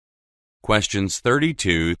Questions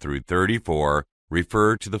 32 through 34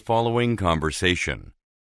 refer to the following conversation.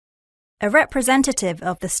 A representative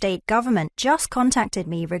of the state government just contacted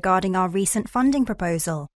me regarding our recent funding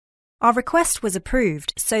proposal. Our request was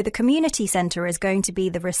approved, so the community centre is going to be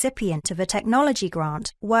the recipient of a technology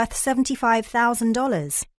grant worth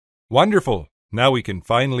 $75,000. Wonderful! Now we can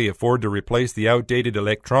finally afford to replace the outdated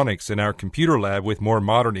electronics in our computer lab with more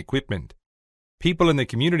modern equipment. People in the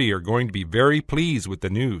community are going to be very pleased with the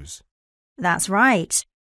news. That's right.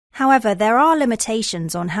 However, there are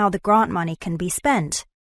limitations on how the grant money can be spent,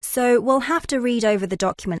 so we'll have to read over the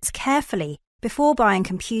documents carefully before buying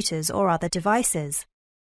computers or other devices.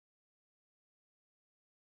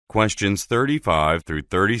 Questions 35 through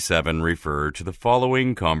 37 refer to the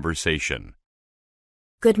following conversation.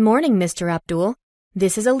 Good morning, Mr. Abdul.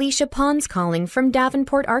 This is Alicia Pons calling from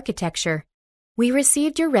Davenport Architecture. We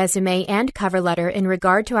received your resume and cover letter in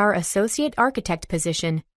regard to our associate architect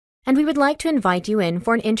position, and we would like to invite you in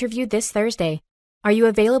for an interview this Thursday. Are you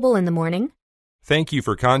available in the morning? Thank you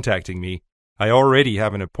for contacting me. I already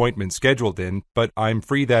have an appointment scheduled in, but I'm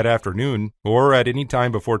free that afternoon or at any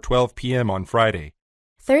time before 12 p.m. on Friday.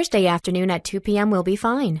 Thursday afternoon at 2 p.m. will be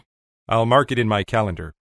fine. I'll mark it in my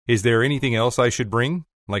calendar. Is there anything else I should bring,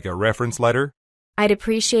 like a reference letter? I'd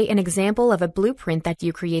appreciate an example of a blueprint that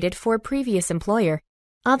you created for a previous employer.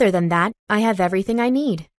 Other than that, I have everything I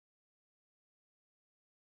need.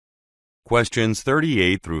 Questions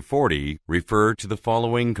 38 through 40 refer to the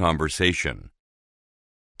following conversation.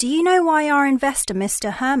 Do you know why our investor,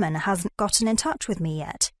 Mr. Herman, hasn't gotten in touch with me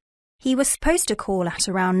yet? He was supposed to call at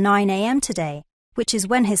around 9 a.m. today, which is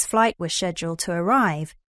when his flight was scheduled to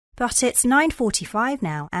arrive. But it's 9:45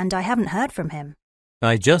 now, and I haven't heard from him.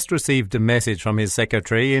 I just received a message from his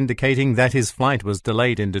secretary indicating that his flight was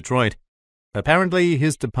delayed in Detroit. Apparently,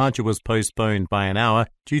 his departure was postponed by an hour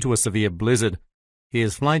due to a severe blizzard.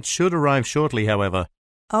 His flight should arrive shortly, however.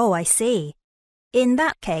 Oh, I see. In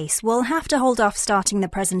that case, we'll have to hold off starting the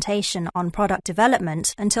presentation on product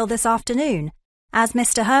development until this afternoon, as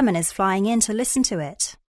Mr. Herman is flying in to listen to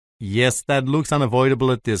it. Yes, that looks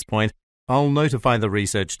unavoidable at this point. I'll notify the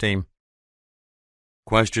research team.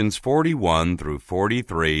 Questions 41 through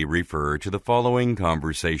 43 refer to the following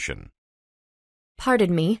conversation.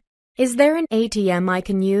 Pardon me, is there an ATM I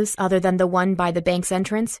can use other than the one by the bank's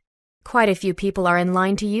entrance? Quite a few people are in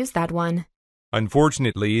line to use that one.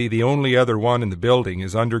 Unfortunately, the only other one in the building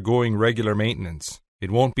is undergoing regular maintenance. It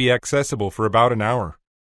won't be accessible for about an hour.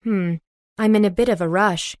 I'm in a bit of a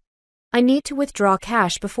rush. I need to withdraw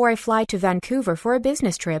cash before I fly to Vancouver for a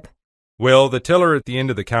business trip. Well, the teller at the end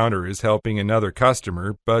of the counter is helping another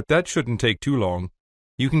customer, but that shouldn't take too long.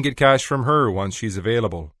 You can get cash from her once she's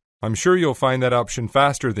available. I'm sure you'll find that option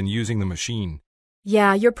faster than using the machine.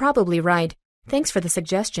 Yeah, you're probably right. Thanks for the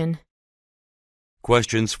suggestion.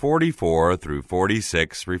 Questions 44 through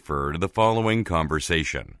 46 refer to the following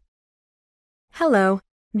conversation. Hello,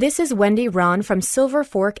 this is Wendy Ron from Silver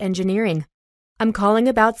Fork Engineering. I'm calling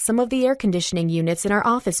about some of the air conditioning units in our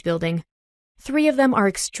office building. 3 of them are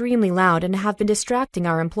extremely loud and have been distracting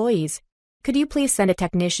our employees. Could you please send a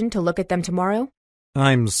technician to look at them tomorrow?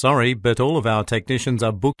 I'm sorry, but all of our technicians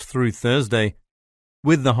are booked through Thursday.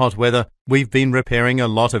 With the hot weather, we've been repairing a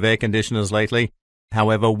lot of air conditioners lately.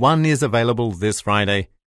 However, one is available this Friday.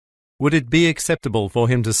 Would it be acceptable for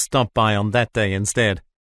him to stop by on that day instead?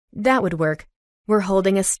 That would work. We're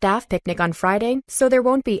holding a staff picnic on Friday, so there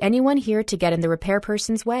won't be anyone here to get in the repair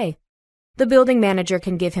person's way. The building manager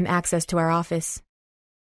can give him access to our office.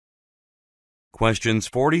 Questions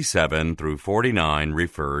 47 through 49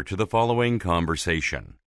 refer to the following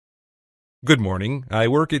conversation. Good morning. I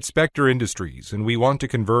work at Spectre Industries, and we want to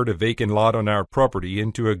convert a vacant lot on our property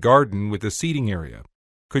into a garden with a seating area.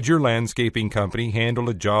 Could your landscaping company handle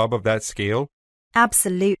a job of that scale?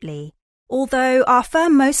 Absolutely. Although our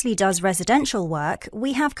firm mostly does residential work,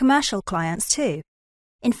 we have commercial clients too.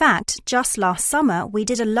 In fact, just last summer, we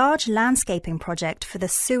did a large landscaping project for the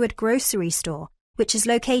Seward grocery store, which is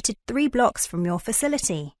located 3 blocks from your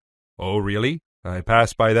facility. Oh, really? I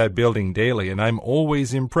pass by that building daily, and I'm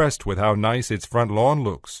always impressed with how nice its front lawn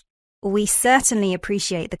looks. We certainly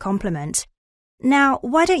appreciate the compliment. Now,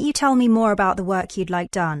 why don't you tell me more about the work you'd like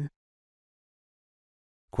done?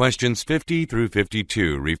 Questions 50 through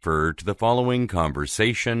 52 refer to the following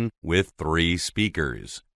conversation with 3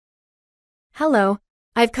 speakers. Hello,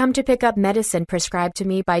 I've come to pick up medicine prescribed to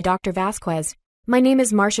me by Dr. Vasquez. My name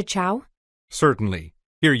is Marcia Chow. Certainly.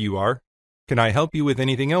 Here you are. Can I help you with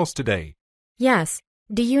anything else today? Yes.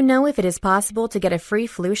 Do you know if it is possible to get a free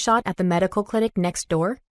flu shot at the medical clinic next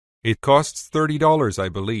door? It costs $30, I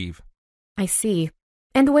believe. I see.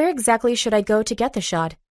 And where exactly should I go to get the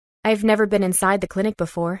shot? I've never been inside the clinic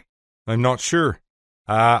before. I'm not sure.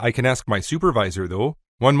 I can ask my supervisor, though.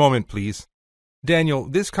 One moment, please. Daniel,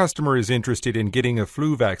 this customer is interested in getting a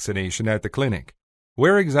flu vaccination at the clinic.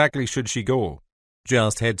 Where exactly should she go?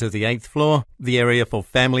 Just head to the 8th floor, the area for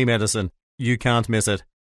family medicine. You can't miss it.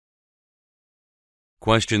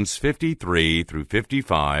 Questions 53 through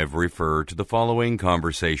 55 refer to the following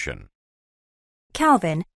conversation.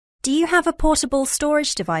 Calvin, do you have a portable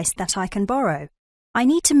storage device that I can borrow? I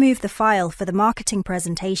need to move the file for the marketing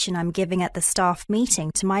presentation I'm giving at the staff meeting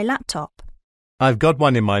to my laptop. I've got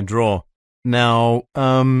one in my drawer. Now,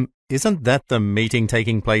 isn't that the meeting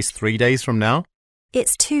taking place 3 days from now?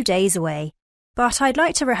 It's 2 days away, but I'd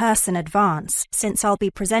like to rehearse in advance since I'll be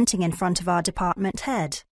presenting in front of our department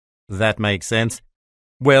head. That makes sense.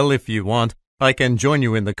 Well, if you want, I can join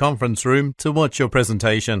you in the conference room to watch your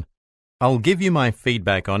presentation. I'll give you my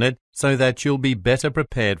feedback on it so that you'll be better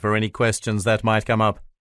prepared for any questions that might come up.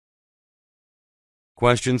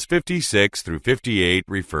 Questions 56 through 58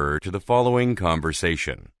 refer to the following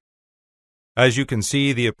conversation. As you can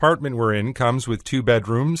see, the apartment we're in comes with 2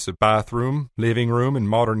 bedrooms, a bathroom, living room, and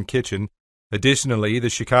modern kitchen. Additionally, the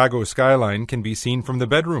Chicago skyline can be seen from the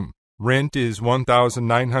bedroom. Rent is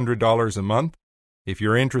 $1,900 a month. If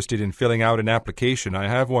you're interested in filling out an application, I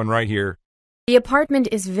have one right here. The apartment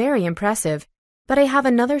is very impressive, but I have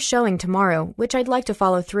another showing tomorrow, which I'd like to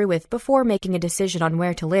follow through with before making a decision on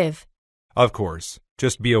where to live. Of course.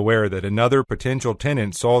 Just be aware that another potential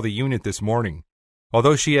tenant saw the unit this morning.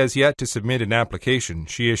 Although she has yet to submit an application,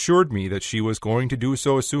 she assured me that she was going to do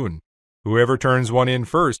so soon. Whoever turns one in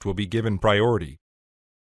first will be given priority.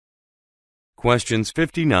 Questions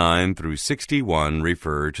 59 through 61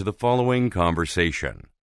 refer to the following conversation.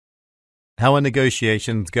 How are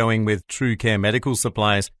negotiations going with TrueCare Medical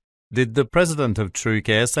Supplies? Did the president of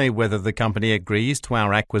TrueCare say whether the company agrees to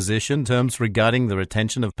our acquisition terms regarding the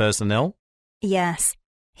retention of personnel? Yes.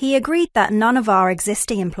 He agreed that none of our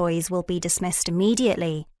existing employees will be dismissed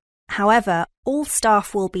immediately. However, all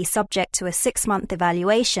staff will be subject to a 6-month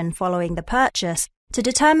evaluation following the purchase to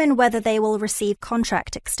determine whether they will receive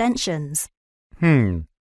contract extensions.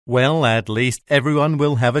 Well, at least everyone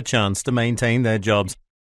will have a chance to maintain their jobs.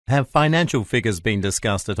 Have financial figures been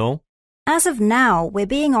discussed at all? As of now, we're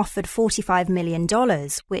being offered $45 million,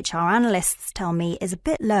 which our analysts tell me is a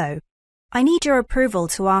bit low. I need your approval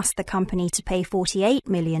to ask the company to pay $48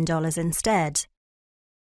 million instead.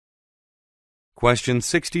 Questions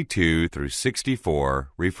 62 through 64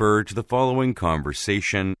 refer to the following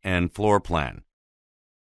conversation and floor plan.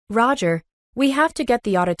 Roger, we have to get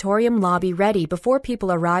the auditorium lobby ready before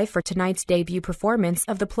people arrive for tonight's debut performance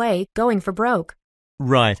of the play Going for Broke.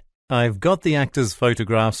 Right. I've got the actors'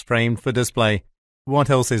 photographs framed for display. What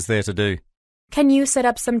else is there to do? Can you set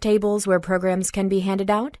up some tables where programs can be handed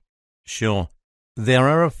out? Sure. There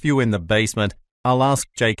are a few in the basement. I'll ask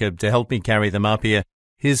Jacob to help me carry them up here.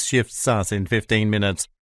 His shift starts in 15 minutes.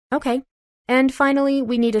 Okay. And finally,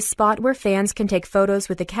 we need a spot where fans can take photos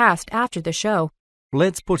with the cast after the show.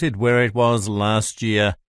 Let's put it where it was last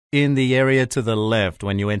year, in the area to the left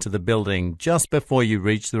when you enter the building, just before you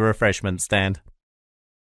reach the refreshment stand.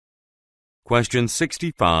 Questions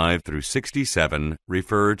 65 through 67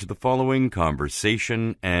 refer to the following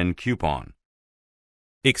conversation and coupon.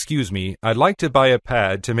 Excuse me, I'd like to buy a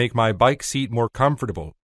pad to make my bike seat more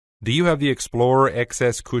comfortable. Do you have the Explorer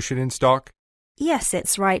XS cushion in stock? Yes,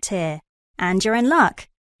 it's right here. And you're in luck.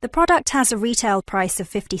 The product has a retail price of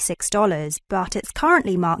 $56, but it's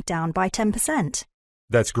currently marked down by 10%.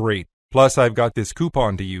 That's great. Plus, I've got this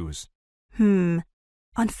coupon to use.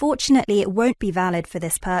 Unfortunately, it won't be valid for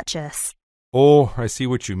this purchase. Oh, I see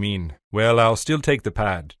what you mean. Well, I'll still take the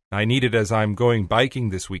pad. I need it as I'm going biking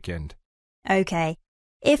this weekend. Okay.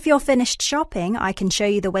 If you're finished shopping, I can show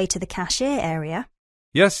you the way to the cashier area.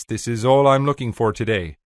 Yes, this is all I'm looking for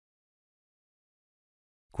today.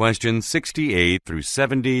 Questions 68 through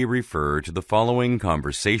 70 refer to the following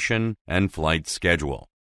conversation and flight schedule.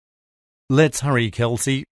 Let's hurry,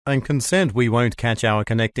 Kelsey. I'm concerned we won't catch our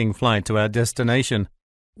connecting flight to our destination.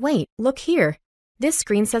 Wait, look here. This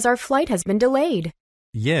screen says our flight has been delayed.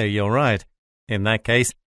 Yeah, you're right. In that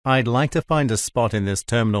case, I'd like to find a spot in this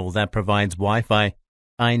terminal that provides Wi-Fi.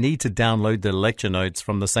 I need to download the lecture notes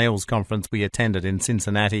from the sales conference we attended in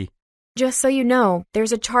Cincinnati. Just so you know,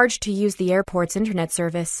 there's a charge to use the airport's internet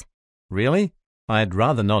service. Really? I'd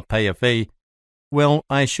rather not pay a fee. Well,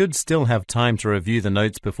 I should still have time to review the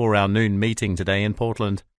notes before our noon meeting today in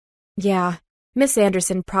Portland. Yeah, Miss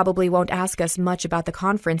Anderson probably won't ask us much about the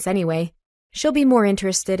conference anyway. She'll be more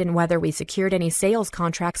interested in whether we secured any sales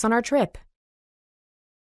contracts on our trip.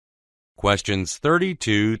 Questions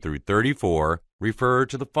 32 through 34 refer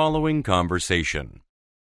to the following conversation.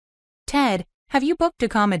 Ted, have you booked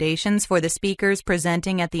accommodations for the speakers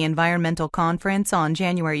presenting at the environmental conference on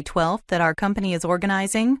January 12th that our company is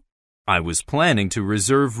organizing? I was planning to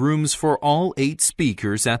reserve rooms for all 8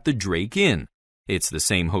 speakers at the Drake Inn. It's the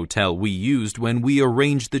same hotel we used when we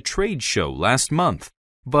arranged the trade show last month,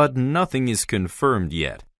 but nothing is confirmed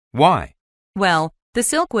yet. Why? Well, the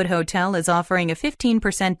Silkwood Hotel is offering a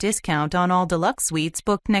 15% discount on all deluxe suites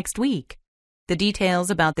booked next week. The details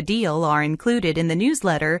about the deal are included in the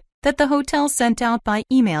newsletter that the hotel sent out by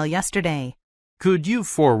email yesterday. Could you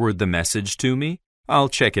forward the message to me? I'll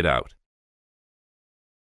check it out.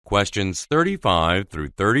 Questions 35 through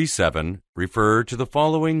 37 refer to the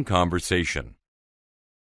following conversation.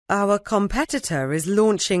 Our competitor is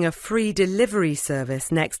launching a free delivery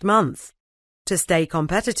service next month. To stay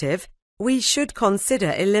competitive, we should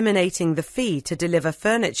consider eliminating the fee to deliver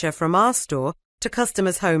furniture from our store to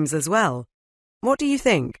customers' homes as well. What do you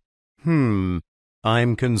think?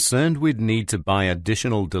 I'm concerned we'd need to buy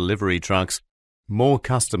additional delivery trucks. More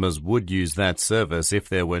customers would use that service if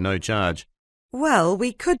there were no charge. Well,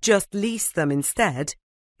 we could just lease them instead.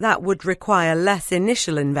 That would require less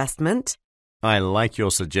initial investment. I like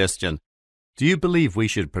your suggestion. Do you believe we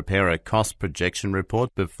should prepare a cost projection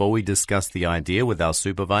report before we discuss the idea with our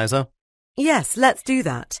supervisor? Yes, let's do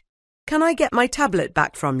that. Can I get my tablet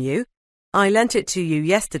back from you? I lent it to you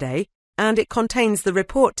yesterday, and it contains the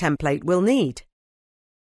report template we'll need.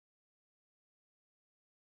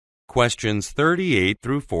 Questions 38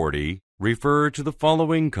 through 40 refer to the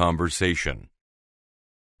following conversation.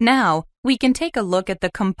 Now, we can take a look at the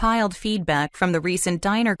compiled feedback from the recent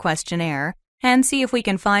diner questionnaire and see if we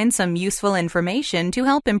can find some useful information to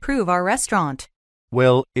help improve our restaurant.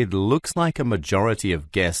 Well, it looks like a majority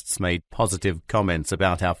of guests made positive comments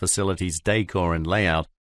about our facility's decor and layout.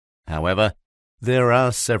 However, there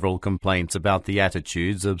are several complaints about the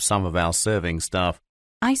attitudes of some of our serving staff.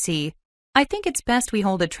 I see. I think it's best we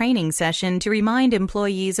hold a training session to remind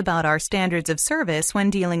employees about our standards of service when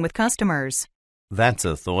dealing with customers. That's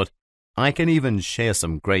a thought. I can even share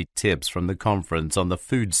some great tips from the conference on the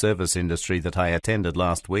food service industry that I attended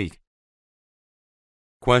last week.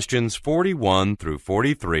 Questions 41 through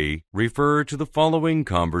 43 refer to the following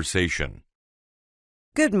conversation.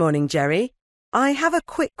 Good morning, Jerry. I have a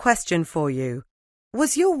quick question for you.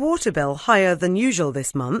 Was your water bill higher than usual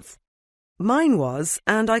this month? Mine was,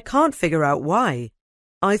 and I can't figure out why.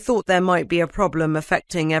 I thought there might be a problem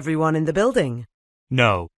affecting everyone in the building.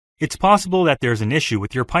 No, it's possible that there's an issue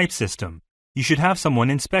with your pipe system. You should have someone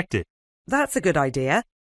inspect it. That's a good idea.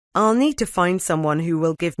 I'll need to find someone who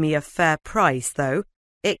will give me a fair price, though.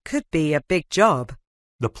 It could be a big job.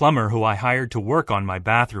 The plumber who I hired to work on my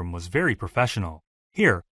bathroom was very professional.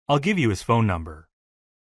 Here, I'll give you his phone number.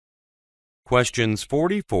 Questions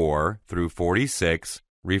 44 through 46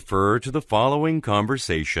 refer to the following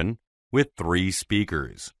conversation with 3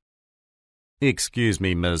 speakers. Excuse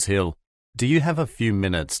me, Ms. Hill. Do you have a few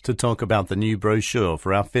minutes to talk about the new brochure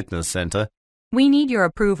for our fitness center? We need your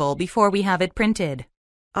approval before we have it printed.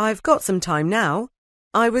 I've got some time now.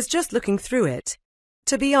 I was just looking through it.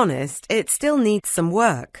 To be honest, it still needs some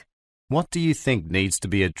work. What do you think needs to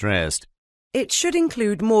be addressed? It should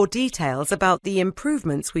include more details about the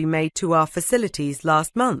improvements we made to our facilities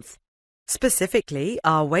last month. Specifically,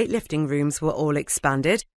 our weightlifting rooms were all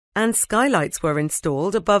expanded and skylights were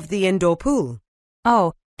installed above the indoor pool.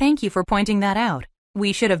 Oh, thank you for pointing that out.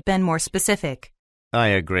 We should have been more specific. I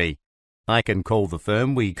agree. I can call the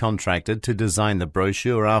firm we contracted to design the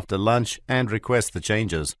brochure after lunch and request the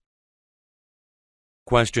changes.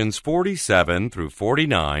 Questions 47 through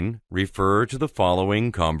 49 refer to the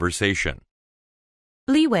following conversation.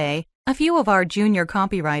 Leeway, a few of our junior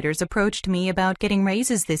copywriters approached me about getting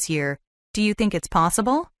raises this year. Do you think it's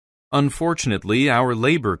possible? Unfortunately, our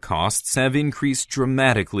labor costs have increased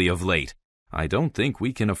dramatically of late. I don't think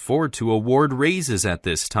we can afford to award raises at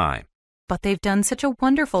this time. But they've done such a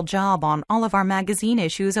wonderful job on all of our magazine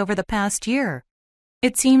issues over the past year.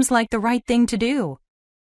 It seems like the right thing to do.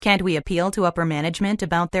 Can't we appeal to upper management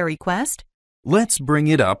about their request? Let's bring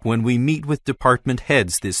it up when we meet with department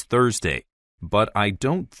heads this Thursday. But I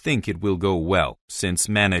don't think it will go well, since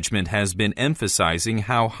management has been emphasizing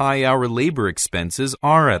how high our labor expenses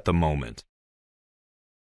are at the moment.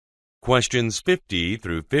 Questions 50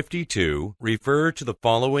 through 52 refer to the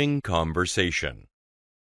following conversation.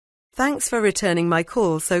 Thanks for returning my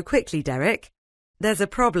call so quickly, Derek. There's a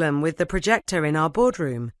problem with the projector in our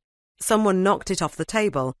boardroom. Someone knocked it off the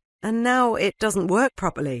table, and now it doesn't work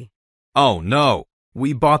properly. Oh no,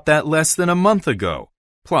 we bought that less than a month ago.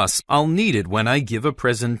 Plus, I'll need it when I give a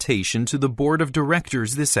presentation to the board of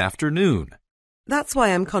directors this afternoon. That's why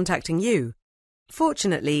I'm contacting you.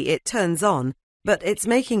 Fortunately, it turns on, but it's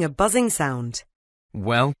making a buzzing sound.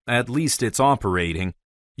 Well, at least it's operating.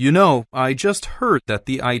 You know, I just heard that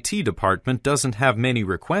the IT department doesn't have many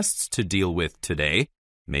requests to deal with today.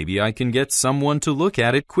 Maybe I can get someone to look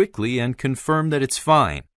at it quickly and confirm that it's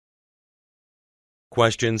fine.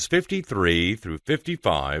 Questions 53 through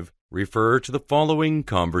 55 refer to the following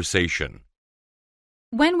conversation.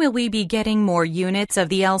 When will we be getting more units of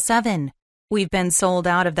the L7? We've been sold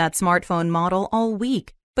out of that smartphone model all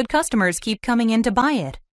week, but customers keep coming in to buy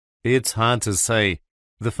it. It's hard to say.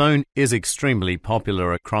 The phone is extremely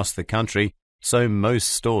popular across the country, so most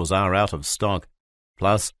stores are out of stock.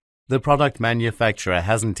 Plus, the product manufacturer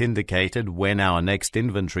hasn't indicated when our next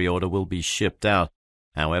inventory order will be shipped out.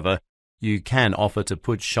 However, you can offer to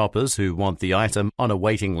put shoppers who want the item on a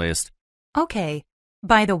waiting list. Okay.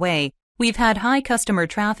 By the way, we've had high customer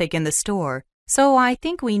traffic in the store, so I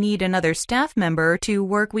think we need another staff member to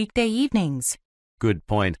work weekday evenings. Good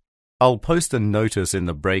point. I'll post a notice in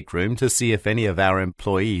the break room to see if any of our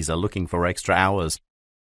employees are looking for extra hours.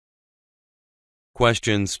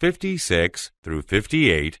 Questions 56 through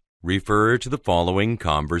 58 refer to the following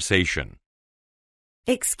conversation.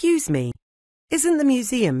 Excuse me, isn't the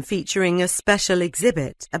museum featuring a special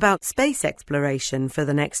exhibit about space exploration for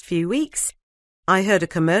the next few weeks? I heard a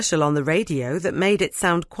commercial on the radio that made it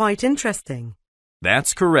sound quite interesting.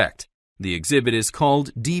 That's correct. The exhibit is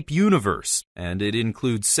called Deep Universe, and it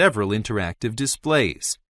includes several interactive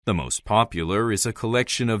displays. The most popular is a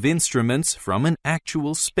collection of instruments from an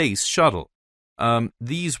actual space shuttle.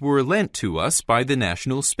 These were lent to us by the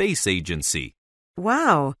National Space Agency.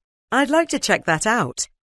 Wow, I'd like to check that out.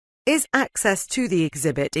 Is access to the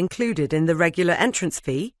exhibit included in the regular entrance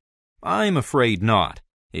fee? I'm afraid not.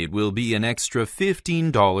 It will be an extra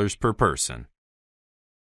 $15 per person.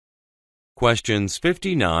 Questions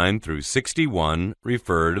 59 through 61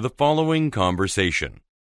 refer to the following conversation.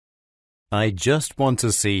 I just want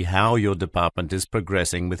to see how your department is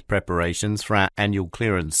progressing with preparations for our annual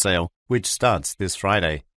clearance sale, which starts this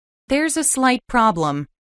Friday. There's a slight problem.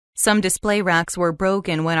 Some display racks were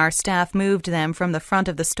broken when our staff moved them from the front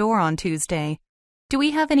of the store on Tuesday. Do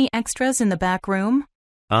we have any extras in the back room?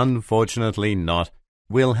 Unfortunately not.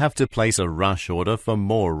 We'll have to place a rush order for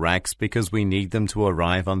more racks because we need them to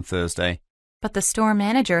arrive on Thursday. But the store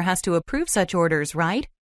manager has to approve such orders, right?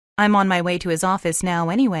 I'm on my way to his office now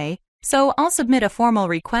anyway, so I'll submit a formal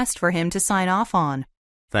request for him to sign off on.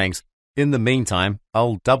 Thanks. In the meantime,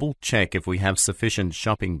 I'll double-check if we have sufficient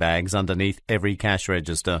shopping bags underneath every cash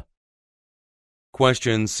register.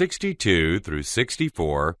 Questions 62 through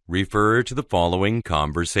 64 refer to the following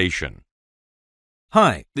conversation.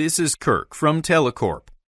 Hi, this is Kirk from Telecorp.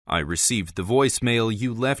 I received the voicemail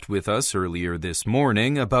you left with us earlier this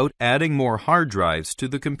morning about adding more hard drives to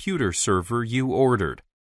the computer server you ordered.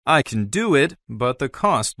 I can do it, but the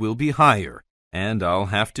cost will be higher, and I'll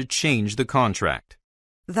have to change the contract.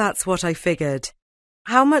 That's what I figured.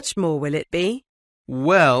 How much more will it be?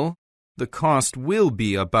 Well, the cost will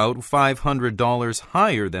be about $500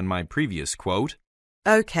 higher than my previous quote.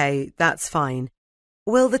 Okay, that's fine.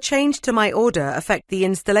 Will the change to my order affect the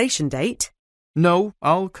installation date? No,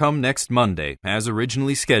 I'll come next Monday, as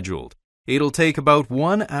originally scheduled. It'll take about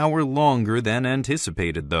 1 hour longer than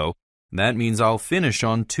anticipated, though. That means I'll finish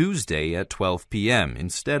on Tuesday at 12 p.m.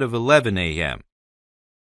 instead of 11 a.m.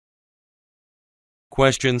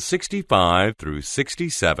 Questions 65 through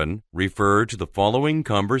 67 refer to the following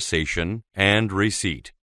conversation and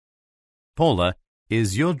receipt. Paula,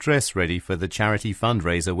 is your dress ready for the charity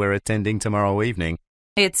fundraiser we're attending tomorrow evening?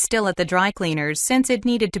 It's still at the dry cleaners since it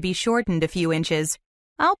needed to be shortened a few inches.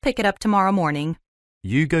 I'll pick it up tomorrow morning.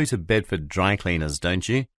 You go to Bedford Dry Cleaners, don't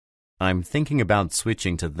you? I'm thinking about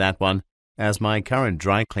switching to that one, as my current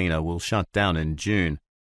dry cleaner will shut down in June.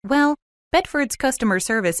 Well, Bedford's customer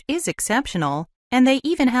service is exceptional, and they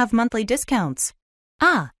even have monthly discounts.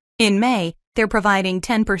 In May, they're providing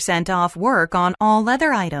 10% off work on all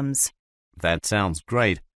leather items. That sounds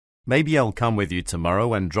great. Maybe I'll come with you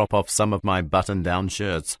tomorrow and drop off some of my button-down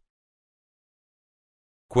shirts.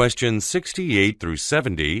 Questions 68 through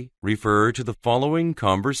 70 refer to the following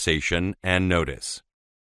conversation and notice.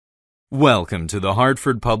 Welcome to the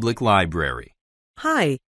Hartford Public Library.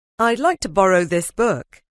 Hi, I'd like to borrow this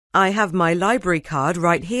book. I have my library card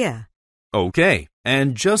right here. Okay,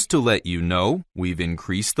 and just to let you know, we've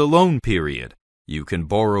increased the loan period. You can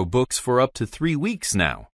borrow books for up to 3 weeks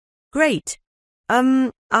now. Great.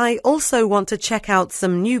 I also want to check out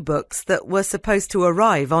some new books that were supposed to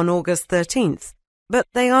arrive on August 13th, but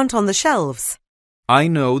they aren't on the shelves. I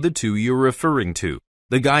know the two you're referring to.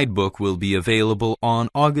 The guidebook will be available on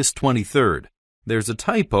August 23rd. There's a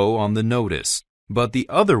typo on the notice. but the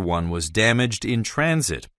other one was damaged in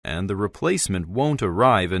transit and the replacement won't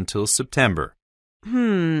arrive until September.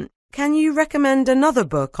 Can you recommend another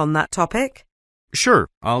book on that topic? Sure,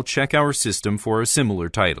 I'll check our system for a similar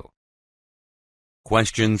title.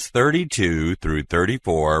 Questions 32 through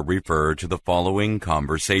 34 refer to the following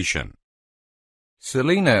conversation.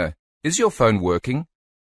 Selena, is your phone working?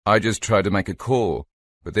 I just tried to make a call,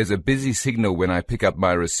 but there's a busy signal when I pick up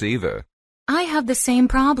my receiver. I have the same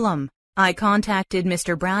problem. I contacted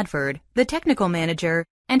Mr. Bradford, the technical manager,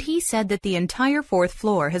 and he said that the entire 4th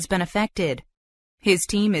floor has been affected. His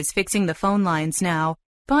team is fixing the phone lines now,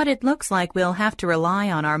 but it looks like we'll have to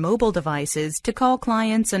rely on our mobile devices to call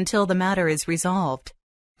clients until the matter is resolved.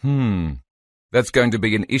 That's going to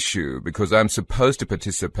be an issue because I'm supposed to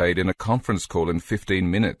participate in a conference call in 15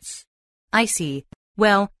 minutes. I see.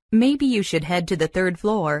 Well, maybe you should head to the 3rd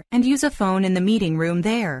floor and use a phone in the meeting room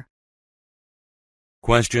there.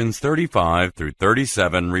 Questions 35 through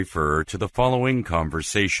 37 refer to the following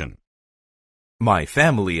conversation. My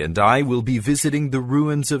family and I will be visiting the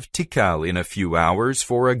ruins of Tikal in a few hours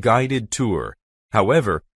for a guided tour.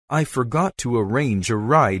 However, I forgot to arrange a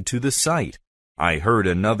ride to the site. I heard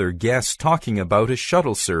another guest talking about a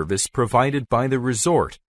shuttle service provided by the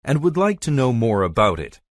resort and would like to know more about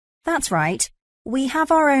it. That's right. We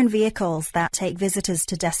have our own vehicles that take visitors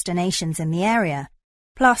to destinations in the area.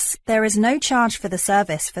 Plus, there is no charge for the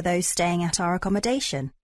service for those staying at our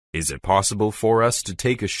accommodation. Is it possible for us to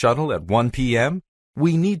take a shuttle at 1 p.m.?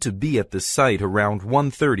 We need to be at the site around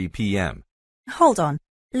 1:30 p.m. Hold on.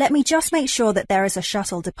 Let me just make sure that there is a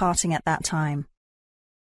shuttle departing at that time.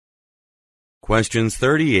 Questions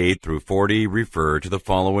 38 through 40 refer to the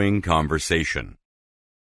following conversation.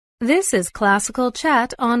 This is Classical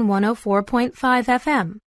Chat on 104.5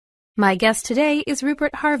 FM. My guest today is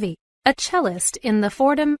Rupert Harvey, a cellist in the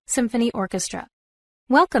Fordham Symphony Orchestra.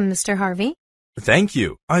 Welcome, Mr. Harvey. Thank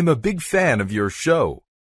you. I'm a big fan of your show.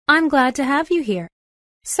 I'm glad to have you here.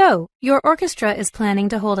 So, your orchestra is planning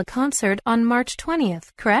to hold a concert on March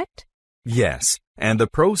 20th, correct? Yes, and the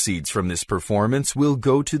proceeds from this performance will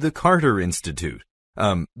go to the Carter Institute.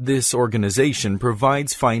 This organization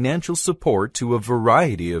provides financial support to a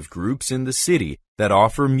variety of groups in the city that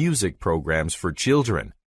offer music programs for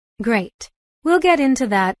children. Great. We'll get into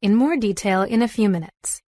that in more detail in a few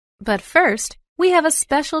minutes. But first, we have a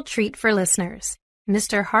special treat for listeners.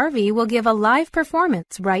 Mr. Harvey will give a live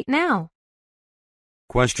performance right now.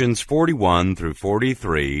 Questions 41 through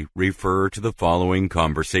 43 refer to the following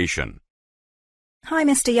conversation. Hi,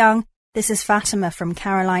 Mr. Young. This is Fatima from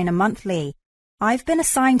Carolina Monthly. I've been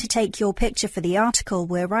assigned to take your picture for the article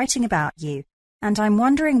we're writing about you, and I'm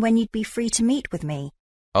wondering when you'd be free to meet with me.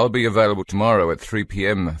 I'll be available tomorrow at 3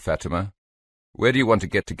 p.m., Fatima. Where do you want to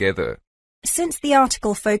get together? Since the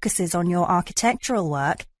article focuses on your architectural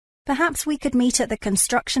work, perhaps we could meet at the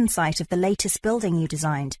construction site of the latest building you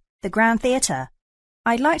designed, the Grand Theatre.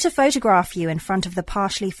 I'd like to photograph you in front of the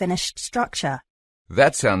partially finished structure.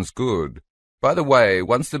 That sounds good. By the way,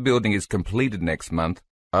 once the building is completed next month,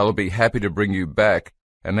 I'll be happy to bring you back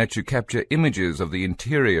and let you capture images of the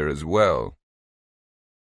interior as well.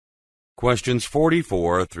 Questions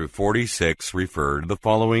 44 through 46 refer to the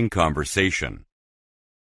following conversation.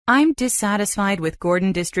 I'm dissatisfied with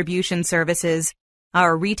Gordon Distribution Services.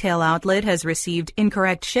 Our retail outlet has received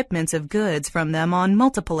incorrect shipments of goods from them on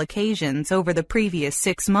multiple occasions over the previous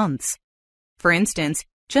 6 months. For instance,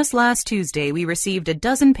 just last Tuesday we received a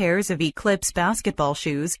dozen pairs of Eclipse basketball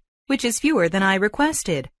shoes, which is fewer than I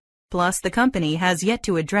requested. Plus, the company has yet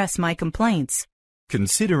to address my complaints.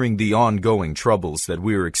 Considering the ongoing troubles that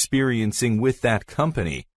we're experiencing with that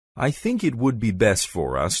company, I think it would be best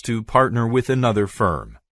for us to partner with another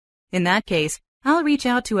firm. In that case, I'll reach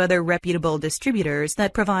out to other reputable distributors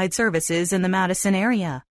that provide services in the Madison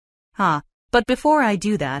area. But before I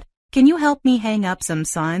do that, can you help me hang up some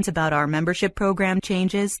signs about our membership program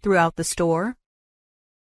changes throughout the store?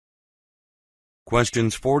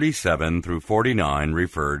 Questions 47 through 49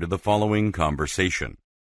 refer to the following conversation.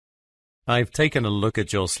 I've taken a look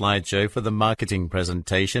at your slideshow for the marketing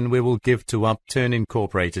presentation we will give to Upturn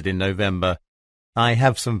Incorporated in November. I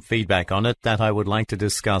have some feedback on it that I would like to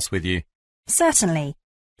discuss with you. Certainly.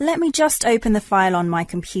 Let me just open the file on my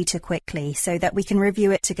computer quickly so that we can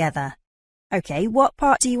review it together. Okay, what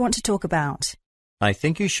part do you want to talk about? I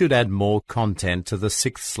think you should add more content to the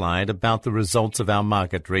 6th slide about the results of our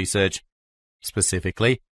market research.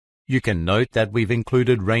 Specifically, you can note that we've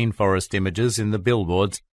included rainforest images in the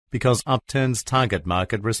billboards because Upturn's target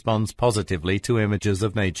market responds positively to images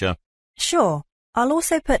of nature. Sure. I'll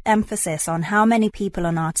also put emphasis on how many people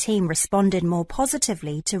on our team responded more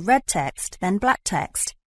positively to red text than black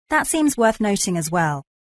text. That seems worth noting as well.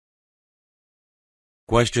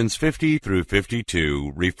 Questions 50 through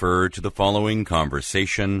 52 refer to the following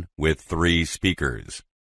conversation with 3 speakers.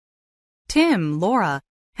 Tim, Laura,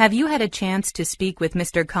 have you had a chance to speak with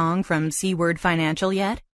Mr. Kong from Seaward Financial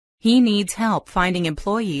yet? He needs help finding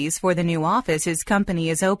employees for the new office his company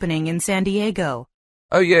is opening in San Diego.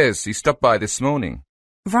 Oh yes, he stopped by this morning.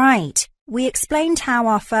 Right. We explained how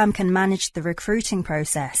our firm can manage the recruiting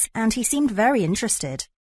process, and he seemed very interested.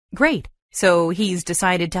 Great. So he's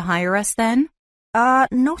decided to hire us then?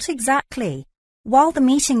 Not exactly. While the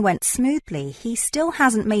meeting went smoothly, he still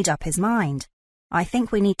hasn't made up his mind. I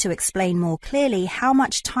think we need to explain more clearly how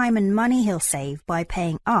much time and money he'll save by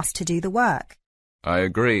paying us to do the work. I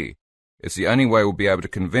agree. It's the only way we'll be able to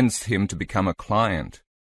convince him to become a client.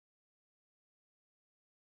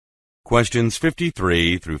 Questions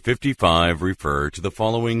 53 through 55 refer to the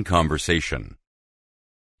following conversation.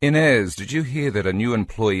 Inez, did you hear that a new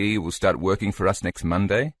employee will start working for us next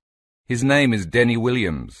Monday? His name is Denny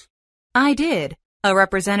Williams. I did. A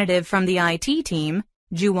representative from the IT team,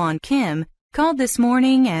 Juwon Kim, called this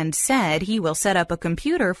morning and said he will set up a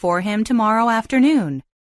computer for him tomorrow afternoon.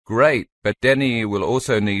 Great, but Denny will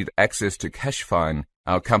also need access to CashFine,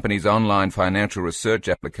 our company's online financial research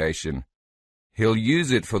application. He'll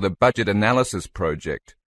use it for the budget analysis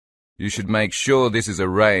project. You should make sure this is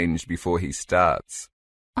arranged before he starts.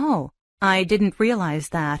 Oh, I didn't realize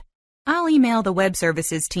that. I'll email the web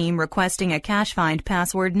services team requesting a CashFind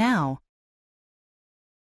password now.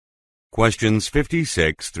 Questions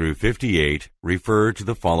 56 through 58 refer to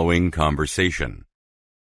the following conversation.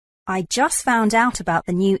 I just found out about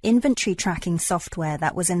the new inventory tracking software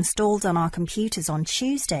that was installed on our computers on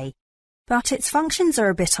Tuesday, but its functions are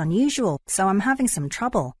a bit unusual, so I'm having some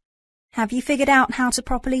trouble. Have you figured out how to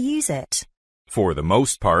properly use it? For the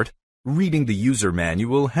most part, reading the user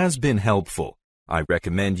manual has been helpful. I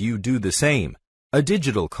recommend you do the same. A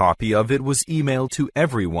digital copy of it was emailed to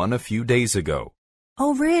everyone a few days ago.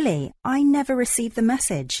 Oh, really? I never received the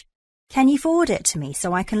message. Can you forward it to me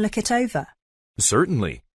so I can look it over?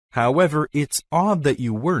 Certainly. However, it's odd that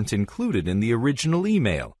you weren't included in the original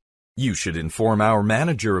email. You should inform our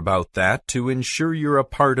manager about that to ensure you're a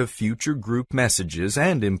part of future group messages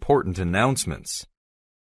and important announcements.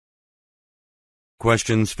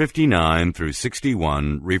 Questions 59 through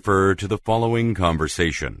 61 refer to the following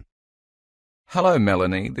conversation. Hello,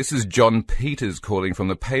 Melanie. This is John Peters calling from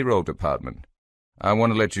the payroll department. I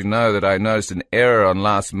want to let you know that I noticed an error on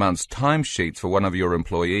last month's timesheets for one of your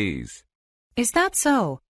employees. Is that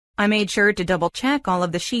so? I made sure to double-check all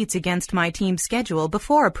of the sheets against my team's schedule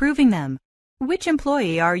before approving them. Which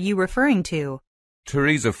employee are you referring to?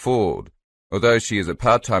 Teresa Ford. Although she is a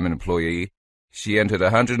part-time employee, she entered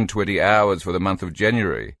 120 hours for the month of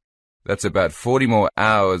January. That's about 40 more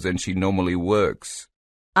hours than she normally works.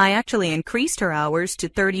 I actually increased her hours to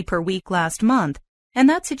 30 per week last month, and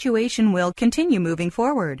that situation will continue moving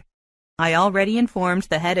forward. I already informed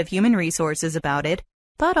the head of human resources about it,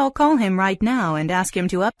 but I'll call him right now and ask him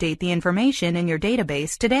to update the information in your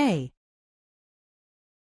database today.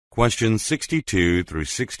 Questions 62 through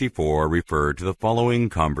 64 refer to the following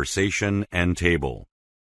conversation and table.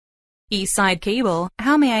 Eastside Cable,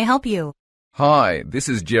 how may I help you? Hi, this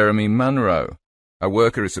is Jeremy Munro. A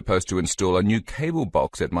worker is supposed to install a new cable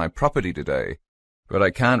box at my property today, but I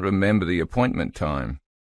can't remember the appointment time.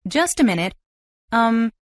 Just a minute.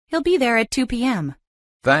 He'll be there at 2 p.m.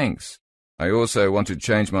 Thanks. I also want to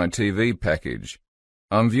change my TV package.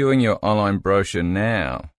 I'm viewing your online brochure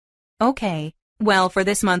now. Okay. Well, for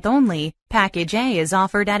this month only, Package A is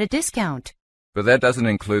offered at a discount. But that doesn't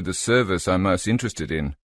include the service I'm most interested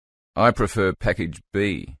in. I prefer Package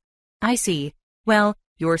B. I see. Well,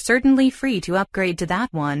 you're certainly free to upgrade to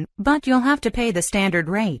that one, but you'll have to pay the standard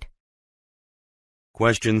rate.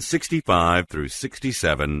 Questions 65 through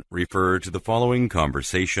 67 refer to the following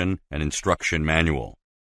conversation and instruction manual.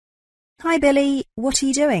 Hi, Billy. What are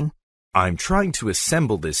you doing? I'm trying to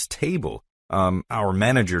assemble this table. Our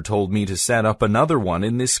manager told me to set up another one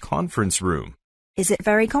in this conference room. Is it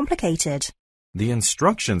very complicated? The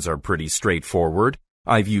instructions are pretty straightforward.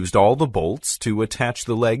 I've used all the bolts to attach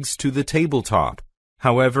the legs to the tabletop.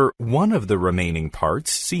 However, one of the remaining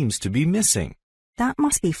parts seems to be missing. That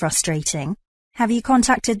must be frustrating. Have you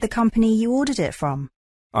contacted the company you ordered it from?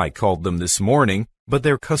 I called them this morning, but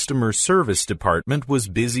their customer service department was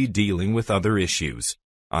busy dealing with other issues.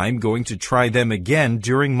 I'm going to try them again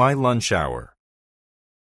during my lunch hour.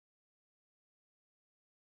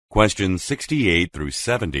 Questions 68 through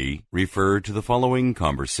 70 refer to the following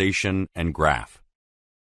conversation and graph.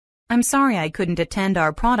 I'm sorry I couldn't attend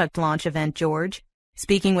our product launch event, George.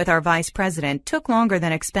 Speaking with our vice president took longer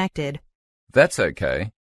than expected. That's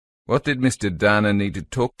okay. What did Mr. Dana need to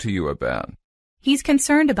talk to you about? He's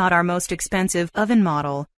concerned about our most expensive oven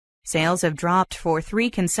model. Sales have dropped for 3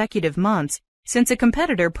 consecutive months since a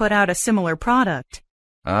competitor put out a similar product.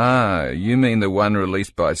 Ah, you mean the one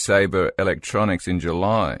released by Sabre Electronics in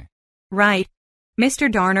July? Right.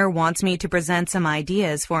 Mr. Darner wants me to present some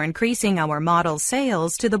ideas for increasing our model's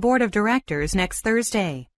sales to the board of directors next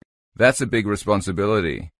Thursday. That's a big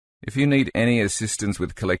responsibility. If you need any assistance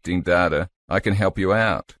with collecting data, I can help you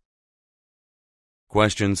out.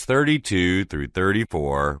 Questions 32 through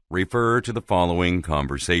 34 refer to the following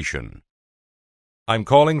conversation. I'm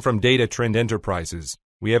calling from Data Trend Enterprises.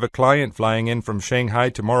 We have a client flying in from Shanghai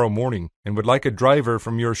tomorrow morning and would like a driver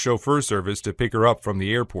from your chauffeur service to pick her up from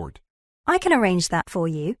the airport. I can arrange that for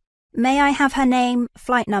you. May I have her name,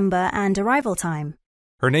 flight number, and arrival time?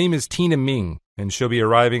 Her name is Tina Ming, and she'll be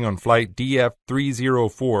arriving on flight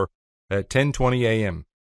DF304 at 10:20 a.m.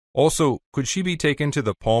 Also, could she be taken to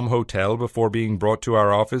the Palm Hotel before being brought to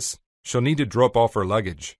our office? She'll need to drop off her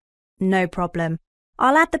luggage. No problem.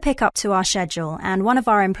 I'll add the pickup to our schedule, and one of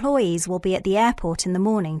our employees will be at the airport in the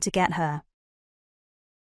morning to get her.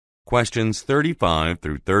 Questions 35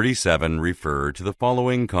 through 37 refer to the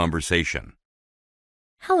following conversation.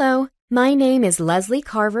 Hello, my name is Leslie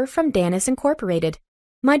Carver from Danis Incorporated.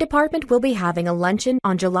 My department will be having a luncheon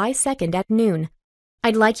on July 2nd at noon.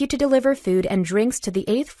 I'd like you to deliver food and drinks to the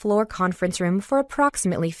 8th floor conference room for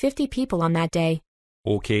approximately 50 people on that day.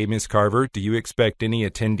 Okay, Miss Carver, do you expect any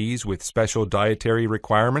attendees with special dietary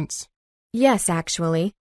requirements? Yes,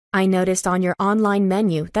 actually. I noticed on your online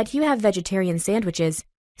menu that you have vegetarian sandwiches,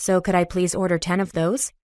 so could I please order 10 of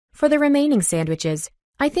those? For the remaining sandwiches,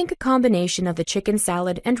 I think a combination of the chicken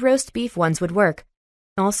salad and roast beef ones would work.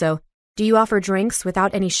 Also, do you offer drinks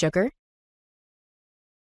without any sugar?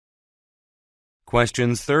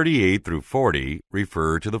 Questions 38 through 40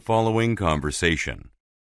 refer to the following conversation.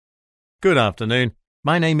 Good afternoon.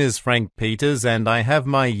 My name is Frank Peters and I have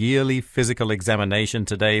my yearly physical examination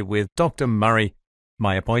today with Dr. Murray.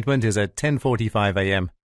 My appointment is at 10:45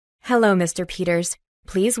 a.m. Hello, Mr. Peters.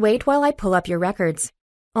 Please wait while I pull up your records.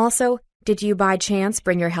 Also, did you by chance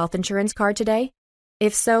bring your health insurance card today?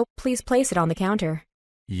 If so, please place it on the counter.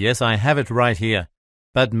 Yes, I have it right here.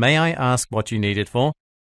 But may I ask what you need it for?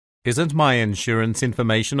 Isn't my insurance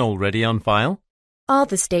information already on file? All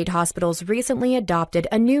the state hospitals recently adopted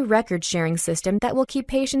a new record-sharing system that will keep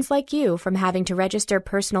patients like you from having to register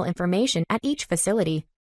personal information at each facility.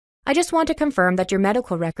 I just want to confirm that your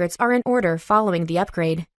medical records are in order following the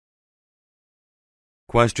upgrade.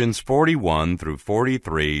 Questions 41 through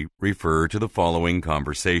 43 refer to the following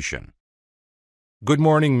conversation. Good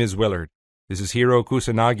morning, Ms. Willard. This is Hiro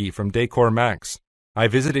Kusanagi from Decor Max. I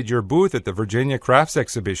visited your booth at the Virginia Crafts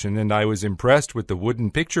Exhibition and I was impressed with the wooden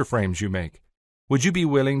picture frames you make. Would you be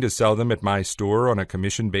willing to sell them at my store on a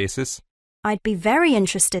commission basis? I'd be very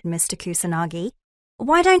interested, Mr. Kusanagi.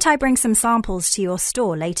 Why don't I bring some samples to your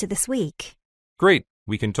store later this week? Great.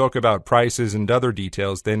 We can talk about prices and other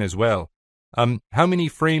details then as well. How many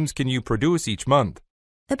frames can you produce each month?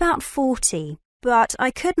 About 40, but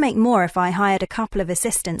I could make more if I hired a couple of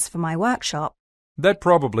assistants for my workshop. That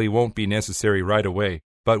probably won't be necessary right away,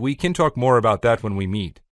 but we can talk more about that when we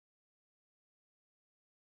meet.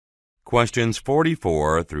 Questions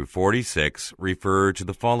 44 through 46 refer to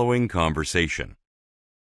the following conversation.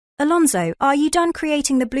 Alonzo, are you done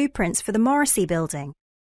creating the blueprints for the Morrissey building?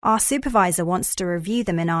 Our supervisor wants to review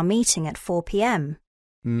them in our meeting at 4 p.m.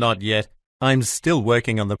 Not yet. I'm still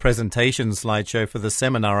working on the presentation slideshow for the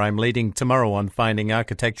seminar I'm leading tomorrow on finding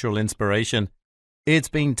architectural inspiration. It's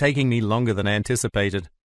been taking me longer than anticipated.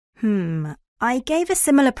 I gave a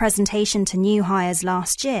similar presentation to new hires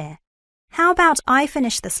last year. How about I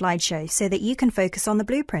finish the slideshow so that you can focus on the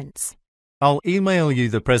blueprints? I'll email you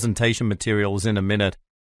the presentation materials in a minute.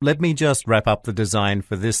 Let me just wrap up the design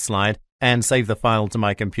for this slide and save the file to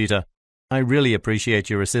my computer. I really appreciate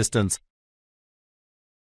your assistance.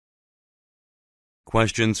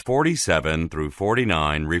 Questions 47 through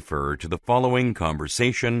 49 refer to the following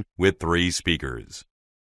conversation with 3 speakers.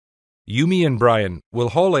 Yumi and Brian, will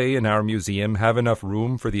Hall A in our museum have enough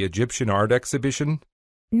room for the Egyptian art exhibition?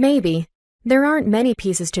 Maybe. There aren't many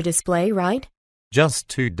pieces to display, right? Just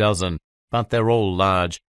 24, but they're all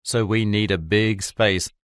large, so we need a big space.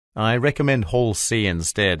 I recommend Hall C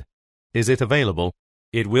instead. Is it available?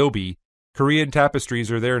 It will be. Korean tapestries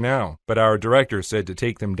are there now, but our director said to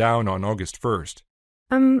take them down on August 1st.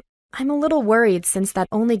 I'm a little worried since that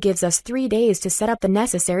only gives us 3 days to set up the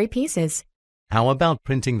necessary pieces. How about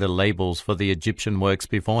printing the labels for the Egyptian works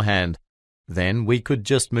beforehand? Then we could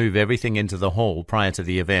just move everything into the hall prior to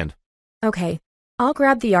the event. Okay, I'll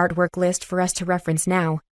grab the artwork list for us to reference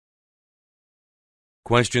now.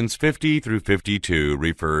 Questions 50 through 52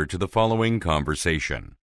 refer to the following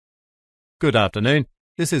conversation. Good afternoon.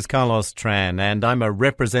 This is Carlos Tran, and I'm a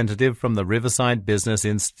representative from the Riverside Business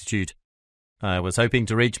Institute. I was hoping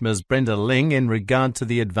to reach Ms. Brenda Ling in regard to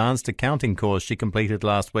the advanced accounting course she completed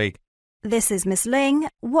last week. This is Miss Ling.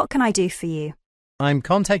 What can I do for you? I'm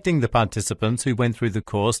contacting the participants who went through the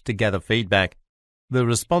course to gather feedback. The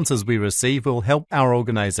responses we receive will help our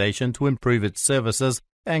organization to improve its services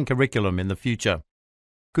and curriculum in the future.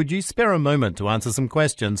 Could you spare a moment to answer some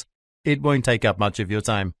questions? It won't take up much of your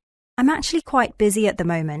time. I'm actually quite busy at the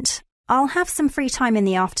moment. I'll have some free time in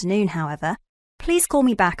the afternoon, however. Please call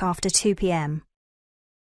me back after 2 p.m.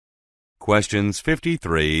 Questions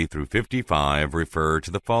 53 through 55 refer to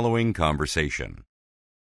the following conversation.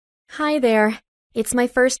 Hi there. It's my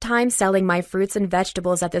first time selling my fruits and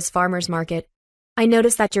vegetables at this farmer's market. I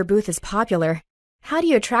noticed that your booth is popular. How do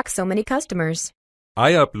you attract so many customers?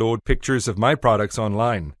 I upload pictures of my products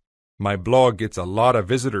online. My blog gets a lot of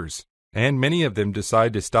visitors, and many of them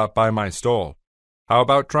decide to stop by my stall. How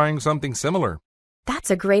about trying something similar? That's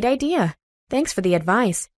a great idea. Thanks for the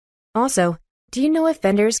advice. Also, do you know if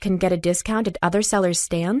vendors can get a discount at other sellers'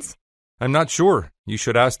 stands? I'm not sure. You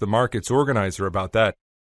should ask the market's organizer about that.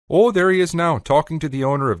 Oh, there he is now, talking to the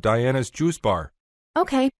owner of Diana's Juice Bar.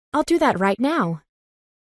 Okay, I'll do that right now.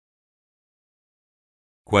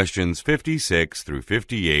 Questions 56 through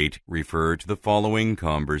 58 refer to the following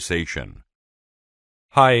conversation.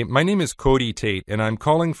 Hi, my name is Cody Tate, and I'm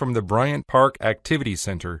calling from the Bryant Park Activity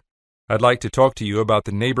Center. I'd like to talk to you about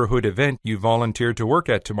the neighborhood event you volunteered to work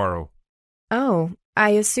at tomorrow. Oh,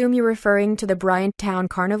 I assume you're referring to the Bryant Town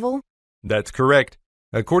Carnival? That's correct.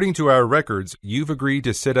 According to our records, you've agreed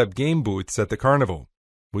to set up game booths at the carnival.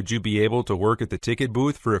 Would you be able to work at the ticket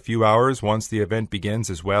booth for a few hours once the event begins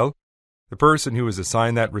as well? The person who was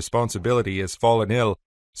assigned that responsibility has fallen ill,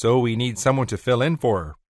 so we need someone to fill in for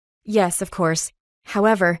her. Yes, of course.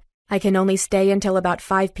 However, I can only stay until about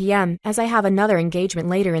 5 p.m. as I have another engagement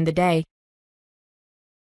later in the day.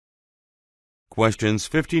 Questions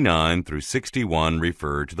 59 through 61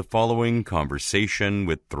 refer to the following conversation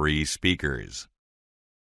with 3 speakers.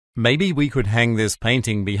 Maybe we could hang this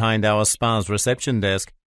painting behind our spa's reception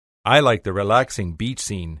desk. I like the relaxing beach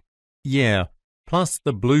scene. Yeah, plus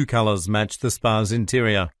the blue colors match the spa's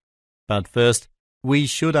interior. But first, we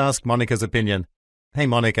should ask Monica's opinion. Hey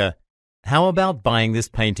Monica, how about buying this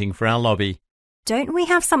painting for our lobby? Don't we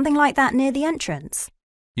have something like that near the entrance?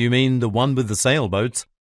 You mean the one with the sailboats?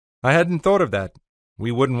 I hadn't thought of that.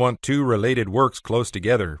 We wouldn't want 2 related works close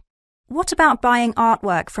together. What about buying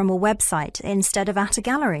artwork from a website instead of at a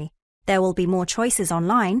gallery? There will be more choices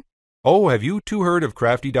online. Oh, have you 2 heard of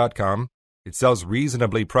Crafty.com? It sells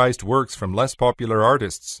reasonably priced works from less popular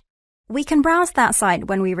artists. We can browse that site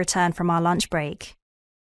when we return from our lunch break.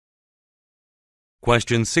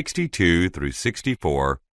 Questions 62 through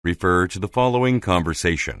 64 refer to the following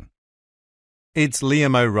conversation. It's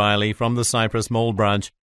Liam O'Reilly from the Cypress Mall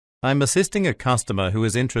branch. I'm assisting a customer who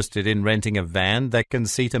is interested in renting a van that can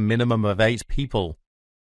seat a minimum of 8 people.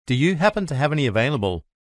 Do you happen to have any available?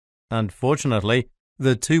 Unfortunately,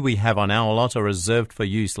 the 2 we have on our lot are reserved for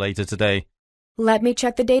use later today. Let me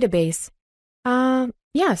check the database.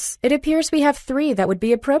 Yes, it appears we have 3 that would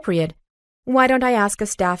be appropriate. Why don't I ask a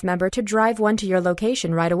staff member to drive one to your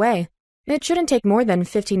location right away? It shouldn't take more than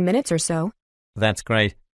 15 minutes or so. That's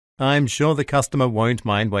great. I'm sure the customer won't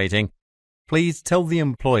mind waiting. Please tell the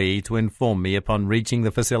employee to inform me upon reaching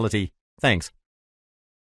the facility. Thanks.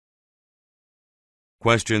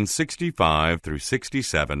 Questions 65 through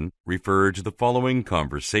 67 refer to the following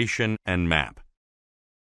conversation and map.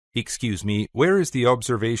 Excuse me, where is the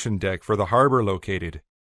observation deck for the harbor located?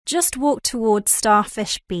 Just walk towards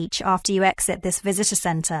Starfish Beach after you exit this visitor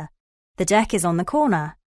centre. The deck is on the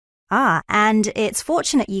corner. And it's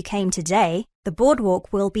fortunate you came today. The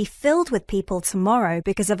boardwalk will be filled with people tomorrow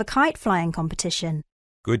because of a kite flying competition.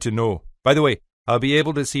 Good to know. By the way, I'll be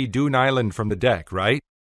able to see Dune Island from the deck, right?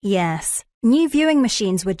 Yes. New viewing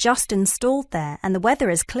machines were just installed there and the weather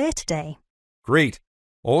is clear today. Great.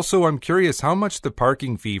 Also, I'm curious how much the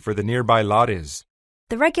parking fee for the nearby lot is.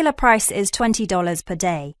 The regular price is $20 per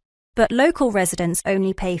day, but local residents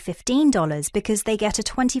only pay $15 because they get a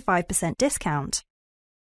 25% discount.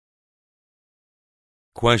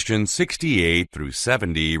 Questions 68 through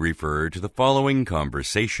 70 refer to the following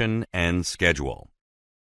conversation and schedule.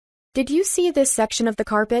 Did you see this section of the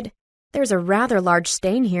carpet? There's a rather large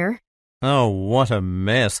stain here. Oh, what a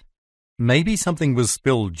mess. Maybe something was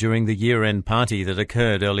spilled during the year-end party that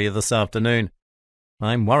occurred earlier this afternoon.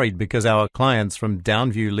 I'm worried because our clients from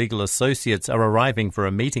Downview Legal Associates are arriving for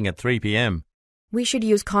a meeting at 3 p.m. We should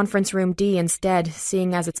use conference room D instead,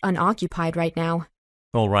 seeing as it's unoccupied right now.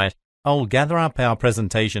 All right, I'll gather up our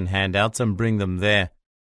presentation handouts and bring them there.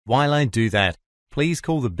 While I do that, please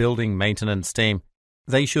call the building maintenance team.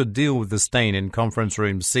 They should deal with the stain in conference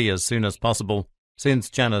room C as soon as possible, since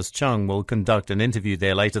Janice Chung will conduct an interview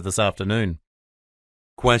there later this afternoon.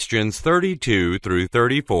 Questions 32 through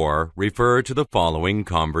 34 refer to the following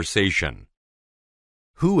conversation.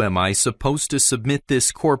 Who am I supposed to submit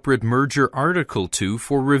this corporate merger article to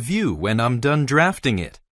for review when I'm done drafting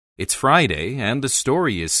it? It's Friday, and the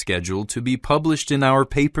story is scheduled to be published in our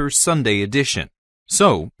paper's Sunday edition.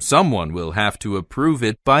 So, someone will have to approve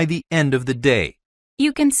it by the end of the day.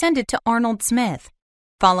 You can send it to Arnold Smith.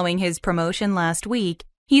 Following his promotion last week,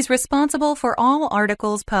 he's responsible for all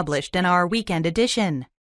articles published in our weekend edition.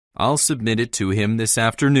 I'll submit it to him this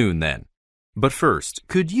afternoon then. But first,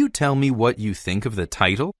 could you tell me what you think of the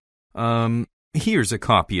title? Here's a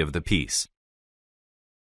copy of the piece.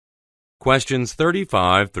 Questions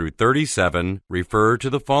 35 through 37 refer to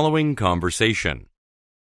the following conversation.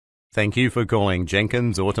 Thank you for calling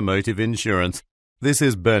Jenkins Automotive Insurance. This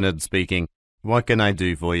is Bernard speaking. What can I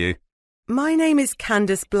do for you? My name is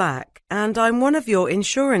Candice Black, and I'm one of your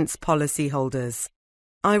insurance policy holders.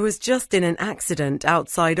 I was just in an accident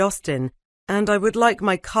outside Austin, and I would like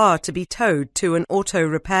my car to be towed to an auto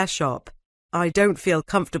repair shop. I don't feel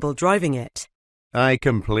comfortable driving it. I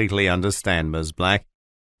completely understand, Ms. Black.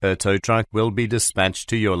 A tow truck will be dispatched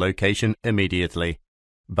to your location immediately.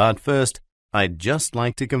 But first, I'd just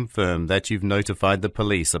like to confirm that you've notified the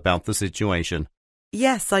police about the situation.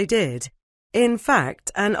 Yes, I did. In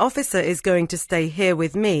fact, an officer is going to stay here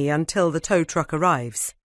with me until the tow truck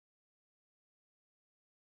arrives.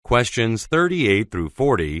 Questions 38 through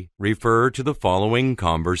 40 refer to the following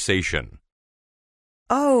conversation.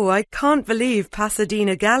 Oh, I can't believe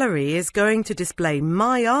Pasadena Gallery is going to display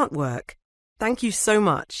my artwork. Thank you so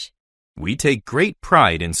much. We take great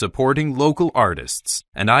pride in supporting local artists,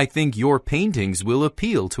 and I think your paintings will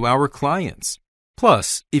appeal to our clients.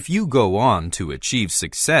 Plus, if you go on to achieve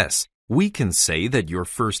success, we can say that your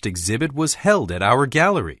first exhibit was held at our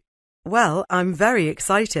gallery. Well, I'm very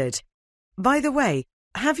excited. By the way,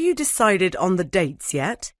 have you decided on the dates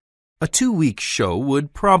yet? A 2-week show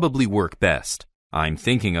would probably work best. I'm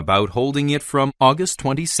thinking about holding it from August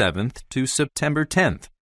 27th to September 10th.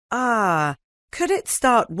 Could it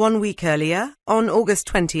start 1 week earlier, on August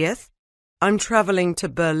 20th? I'm traveling to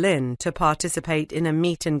Berlin to participate in a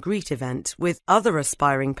meet and greet event with other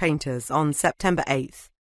aspiring painters on September 8th.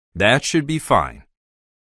 That should be fine.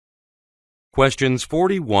 Questions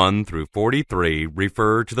 41 through 43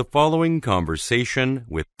 refer to the following conversation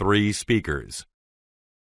with 3 speakers.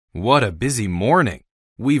 What a busy morning.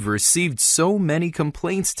 We've received so many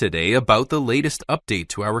complaints today about the latest update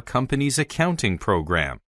to our company's accounting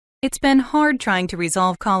program. It's been hard trying to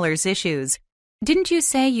resolve callers' issues. Didn't you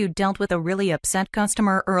say you dealt with a really upset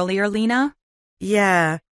customer earlier, Lena?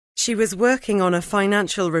 Yeah, she was working on a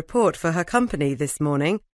financial report for her company this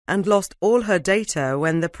morning and lost all her data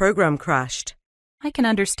when the program crashed. I can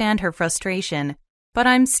understand her frustration, but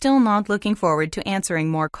I'm still not looking forward to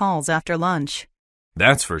answering more calls after lunch.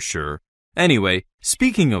 That's for sure. Anyway,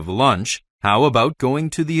 speaking of lunch, how about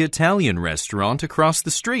going to the Italian restaurant across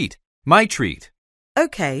the street? My treat.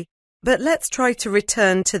 Okay, but let's try to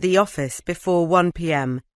return to the office before 1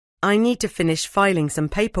 p.m. I need to finish filing some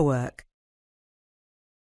paperwork.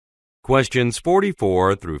 Questions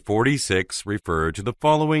 44 through 46 refer to the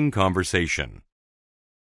following conversation.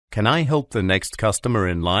 Can I help the next customer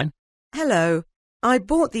in line? Hello, I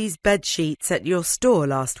bought these bed sheets at your store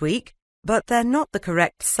last week, but they're not the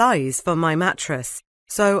correct size for my mattress,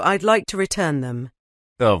 so I'd like to return them.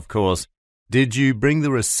 Of course. Did you bring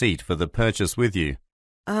the receipt for the purchase with you?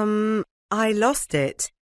 I lost it.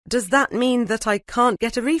 Does that mean that I can't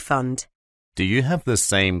get a refund? Do you have the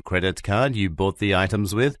same credit card you bought the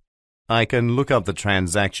items with? I can look up the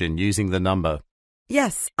transaction using the number.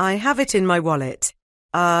 Yes, I have it in my wallet.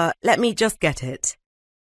 Let me just get it.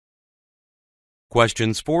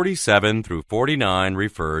 Questions 47 through 49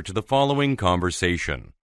 refer to the following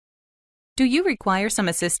conversation. Do you require some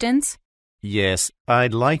assistance? Yes,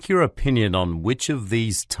 I'd like your opinion on which of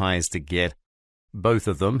these ties to get. Both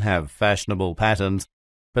of them have fashionable patterns,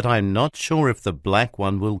 but I'm not sure if the black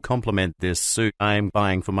one will complement this suit I'm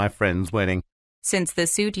buying for my friend's wedding. Since the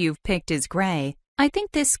suit you've picked is gray, I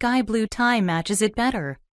think this sky blue tie matches it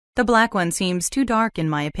better. The black one seems too dark in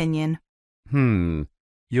my opinion.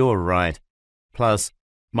 You're right. Plus,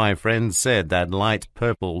 my friend said that light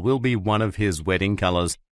purple will be one of his wedding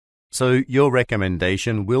colors, so your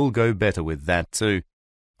recommendation will go better with that too.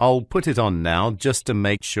 I'll put it on now just to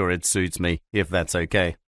make sure it suits me, if that's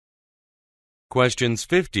okay. Questions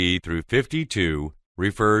 50 through 52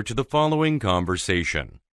 refer to the following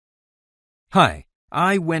conversation. Hi,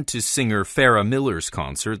 I went to singer Farrah Miller's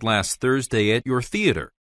concert last Thursday at your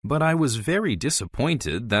theater, but I was very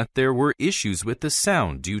disappointed that there were issues with the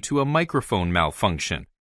sound due to a microphone malfunction.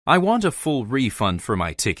 I want a full refund for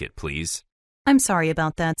my ticket, please. I'm sorry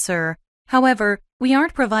about that, sir. However, we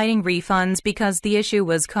aren't providing refunds because the issue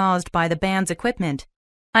was caused by the band's equipment.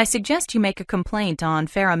 I suggest you make a complaint on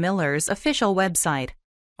Farrah Miller's official website.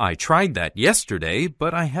 I tried that yesterday,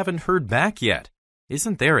 but I haven't heard back yet.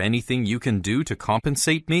 Isn't there anything you can do to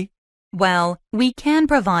compensate me? Well, we can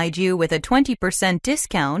provide you with a 20%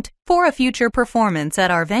 discount for a future performance at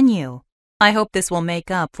our venue. I hope this will make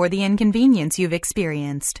up for the inconvenience you've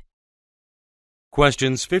experienced.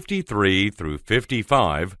 Questions 53 through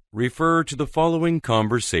 55 refer to the following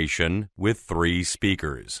conversation with 3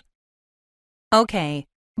 speakers. Okay,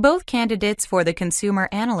 both candidates for the consumer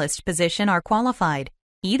analyst position are qualified.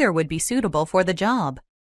 Either would be suitable for the job.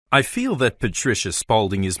 I feel that Patricia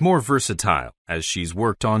Spaulding is more versatile, as she's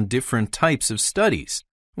worked on different types of studies.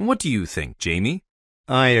 What do you think, Jamie?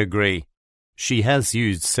 I agree. She has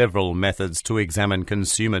used several methods to examine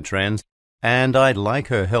consumer trends, and I'd like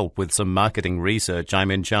her help with some marketing research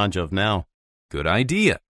I'm in charge of now. Good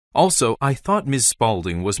idea. Also, I thought Ms.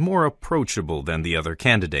 Spaulding was more approachable than the other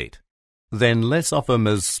candidate. Then let's offer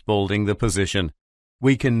Ms. Spaulding the position.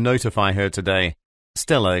 We can notify her today.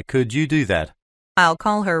 Stella, could you do that? I'll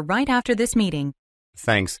call her right after this meeting.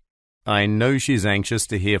 Thanks. I know she's anxious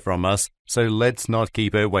to hear from us, so let's not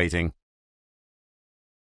keep her waiting.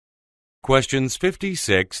 Questions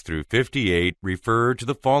 56 through 58 refer to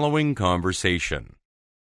the following conversation.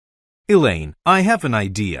 Elaine, I have an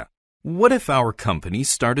idea. What if our company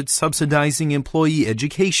started subsidizing employee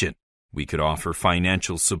education? We could offer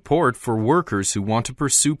financial support for workers who want to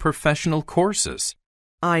pursue professional courses.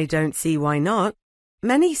 I don't see why not.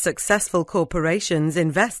 Many successful corporations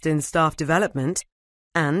invest in staff development,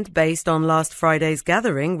 and based on last Friday's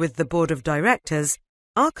gathering with the board of directors,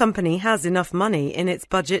 our company has enough money in its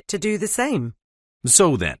budget to do the same.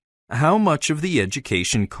 So then, how much of the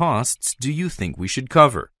education costs do you think we should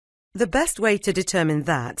cover? The best way to determine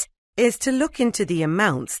that is to look into the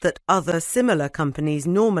amounts that other similar companies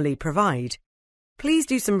normally provide. Please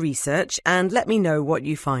do some research and let me know what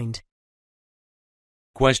you find.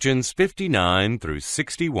 Questions 59 through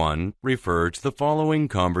 61 refer to the following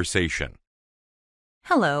conversation.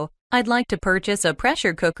 Hello, I'd like to purchase a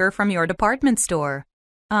pressure cooker from your department store.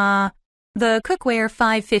 The cookware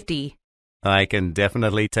 $5.50. I can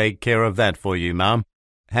definitely take care of that for you, Ma'am.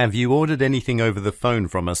 Have you ordered anything over the phone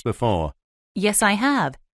from us before? Yes, I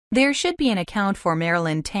have. There should be an account for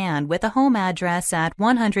Marilyn Tan with a home address at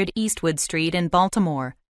 100 Eastwood Street in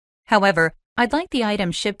Baltimore. However, I'd like the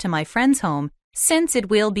item shipped to my friend's home since it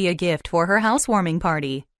will be a gift for her housewarming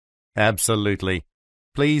party. Absolutely.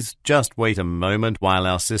 Please just wait a moment while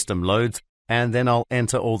our system loads, and then I'll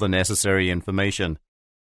enter all the necessary information.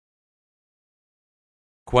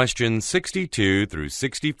 Questions 62 through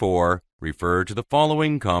 64 refer to the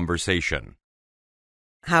following conversation.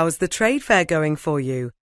 How's the trade fair going for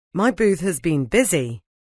you? My booth has been busy.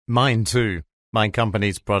 Mine too. My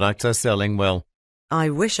company's products are selling well. I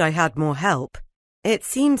wish I had more help. It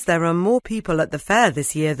seems there are more people at the fair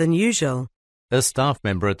this year than usual. A staff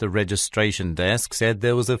member at the registration desk said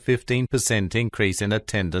there was a 15% increase in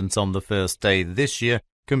attendance on the first day this year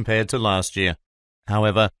compared to last year.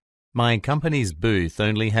 However, my company's booth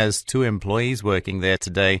only has 2 employees working there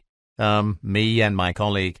today, me and my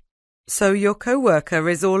colleague. So your co-worker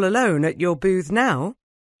is all alone at your booth now?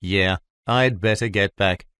 Yeah, I'd better get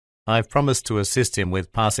back. I've promised to assist him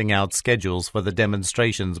with passing out schedules for the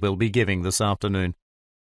demonstrations we'll be giving this afternoon.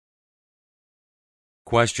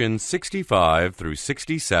 Questions 65 through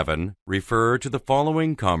 67 refer to the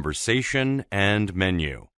following conversation and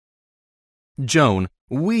menu. Joan,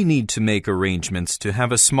 we need to make arrangements to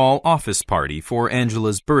have a small office party for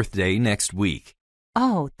Angela's birthday next week.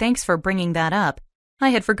 Oh, thanks for bringing that up. I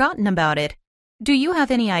had forgotten about it. Do you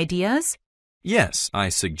have any ideas? Yes, I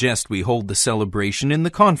suggest we hold the celebration in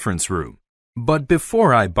the conference room. But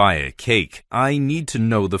before I buy a cake, I need to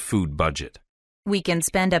know the food budget. We can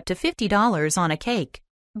spend up to $50 on a cake.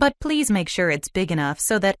 But please make sure it's big enough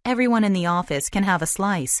so that everyone in the office can have a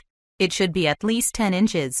slice. It should be at least 10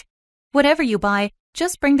 inches. Whatever you buy,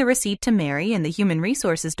 just bring the receipt to Mary in the Human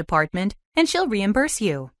Resources Department and she'll reimburse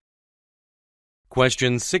you.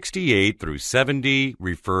 Questions 68 through 70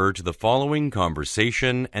 refer to the following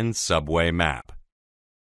conversation and subway map.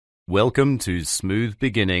 Welcome to Smooth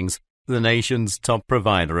Beginnings, the nation's top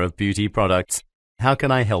provider of beauty products. How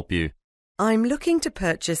can I help you? I'm looking to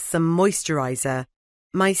purchase some moisturizer.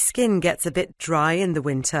 My skin gets a bit dry in the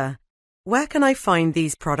winter. Where can I find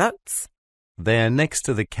these products? They're next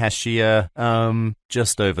to the cashier,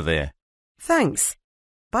 just over there. Thanks.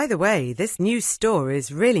 By the way, this new store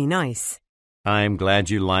is really nice. I'm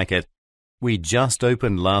glad you like it. We just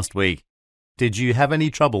opened last week. Did you have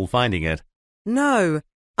any trouble finding it? No,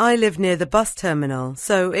 I live near the bus terminal,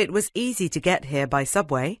 so it was easy to get here by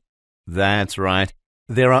subway. That's right.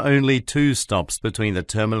 There are only 2 stops between the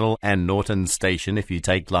terminal and Norton Station if you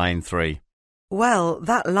take line 3. Well,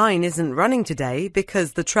 that line isn't running today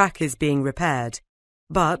because the track is being repaired.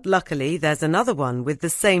 But luckily there's another one with the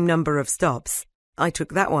same number of stops. I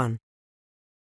took that one.